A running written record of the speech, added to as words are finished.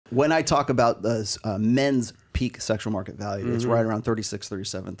when I talk about the men's peak sexual market value, it's right around 36,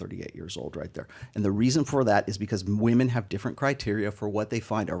 37, 38 years old right there. And the reason for that is because women have different criteria for what they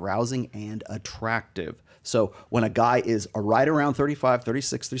find arousing and attractive. So when a guy is right around 35,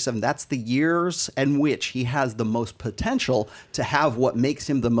 36, 37, that's the years in which he has the most potential to have what makes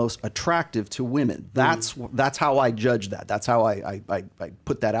him the most attractive to women. That's how I judge that. That's how I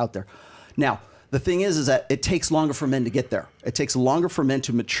put that out there. Now, the thing is that it takes longer for men to get there. It takes longer for men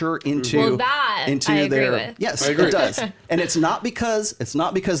to mature into I agree with. Yes, it does. And it's not because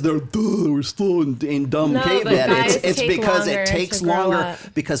we're still in dumb caveman. It's because it takes longer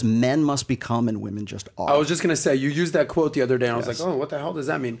because men must become and women just are. I was just gonna say you used that quote the other day. And I was like, oh, what the hell does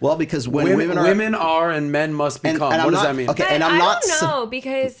that mean? Well, because when women are and men must become. What does that mean? Okay, but and I don't know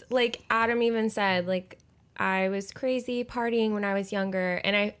because like Adam even said like. I was crazy partying when I was younger.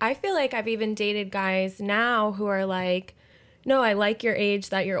 And I feel like I've even dated guys now who are like, no, I like your age,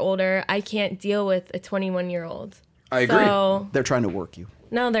 that you're older. I can't deal with a 21-year-old. I agree. So, they're trying to work you.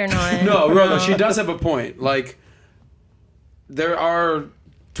 No, they're not. No, she does have a point. Like, there are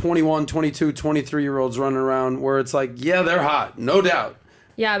 21, 22, 23-year-olds running around where it's like, yeah, they're hot, no doubt.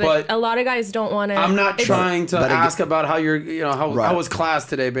 Yeah, but a lot of guys don't want to. I'm not trying to ask about how you're, how was class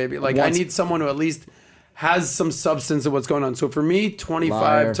today, baby? Like, I need someone who at least has some substance of what's going on. So for me,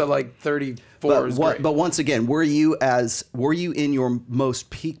 25 to like 34 is great. But once again, were you in your most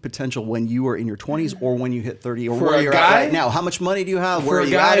peak potential when you were in your 20s or when you hit 30 or where you're at right now? How much money do you have? Where are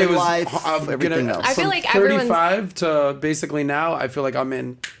you at in life? Everything else. I feel like 35 to basically now, I feel like I'm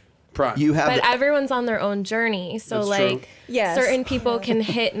in prime. But everyone's on their own journey. So like certain people can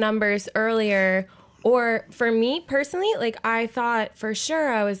hit numbers earlier. Or for me personally, like I thought for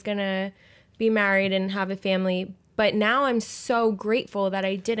sure I was going to be married and have a family, but now I'm so grateful that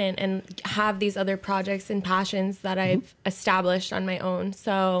I didn't and have these other projects and passions that I've established on my own.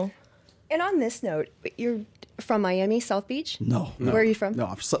 So, and on this note, you're from Miami, South Beach? No. Where are you from? No,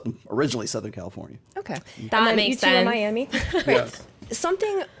 I'm originally Southern California. Okay. That makes sense. You two are Miami? Yes.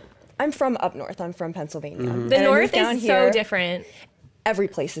 I'm from up north. I'm from Pennsylvania. The north is so different. Every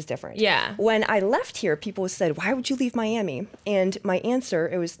place is different. Yeah. When I left here, people said, why would you leave Miami? And my answer,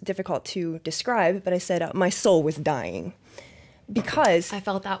 it was difficult to describe, but I said, my soul was dying. Because I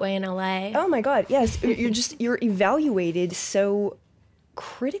felt that way in LA. Oh my God, yes. You're evaluated so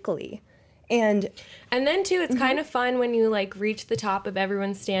critically. And then too, it's kind of fun when you like reach the top of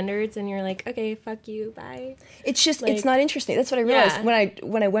everyone's standards and you're like, okay, fuck you, bye. It's just, it's not interesting. That's what I realized.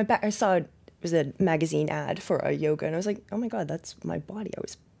 When I went back, I saw it was a magazine ad for a yoga, and I was like, oh my God, that's my body. I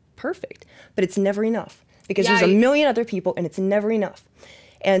was perfect. But it's never enough because there's a million other people, and it's never enough.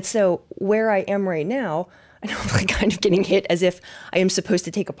 And so where I am right now, I know I'm like kind of getting hit as if I am supposed to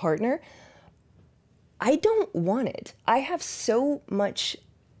take a partner. I don't want it. I have so much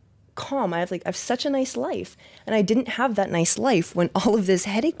calm. I have such a nice life, and I didn't have that nice life when all of this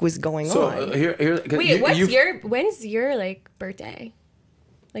headache was going on. Wait, when's your like birthday?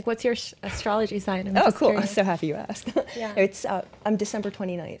 Like, what's your astrology sign? I'm cool. Curious. I'm so happy you asked. Yeah. It's I'm December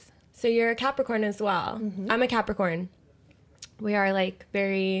 29th. So you're a Capricorn as well. I'm a Capricorn. We are like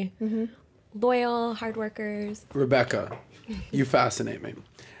very loyal, hard workers. Rebecca, you fascinate me.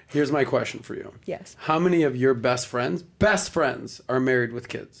 Here's my question for you. Yes. How many of your best friends are married with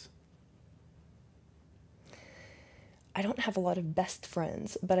kids? I don't have a lot of best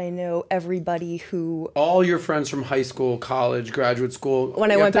friends, but I know everybody who... All your friends from high school, college, graduate school. When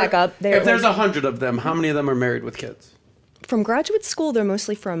I went back up... If there's 100 of them, how many of them are married with kids? From graduate school, they're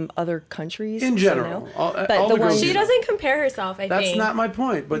mostly from other countries. In general. She doesn't compare herself, I think. That's not my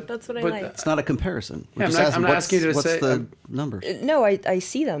point. But that's what I like. It's not a comparison. I'm not asking you to say... What's the numbers? No, I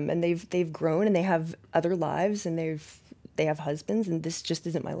see them, and they've grown, and they have other lives, and they have husbands, and this just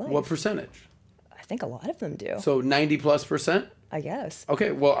isn't my life. What percentage? I think a lot of them do. So 90+%? I guess.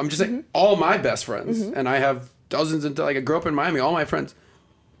 Okay, well, I'm just saying, all my best friends, and I have dozens, I grew up in Miami, all my friends,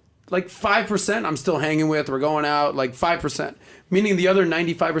 like 5% I'm still hanging with, we're going out, like 5%. Meaning the other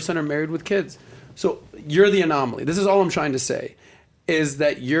 95% are married with kids. So you're the anomaly. This is all I'm trying to say, is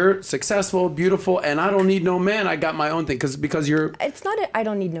that you're successful, beautiful, and I don't need no man. I got my own thing, because you're... It's not I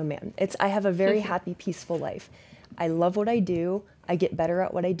don't need no man. I have a very happy, peaceful life. I love what I do. I get better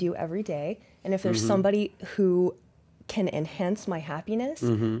at what I do every day. And if there's somebody who can enhance my happiness,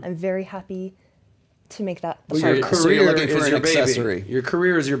 I'm very happy to make that. Well, your career is your baby. Your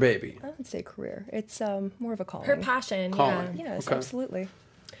career is your baby. I would say career. It's more of a calling. Her passion. Calling. Yeah. Yes, absolutely.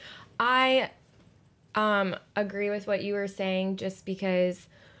 I agree with what you were saying, just because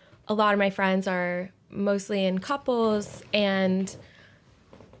a lot of my friends are mostly in couples, and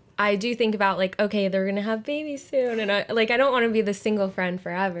I do think about like, okay, they're gonna have babies soon, and I don't want to be the single friend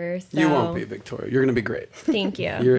forever. So. You won't be, Victoria. You're gonna be great. Thank you.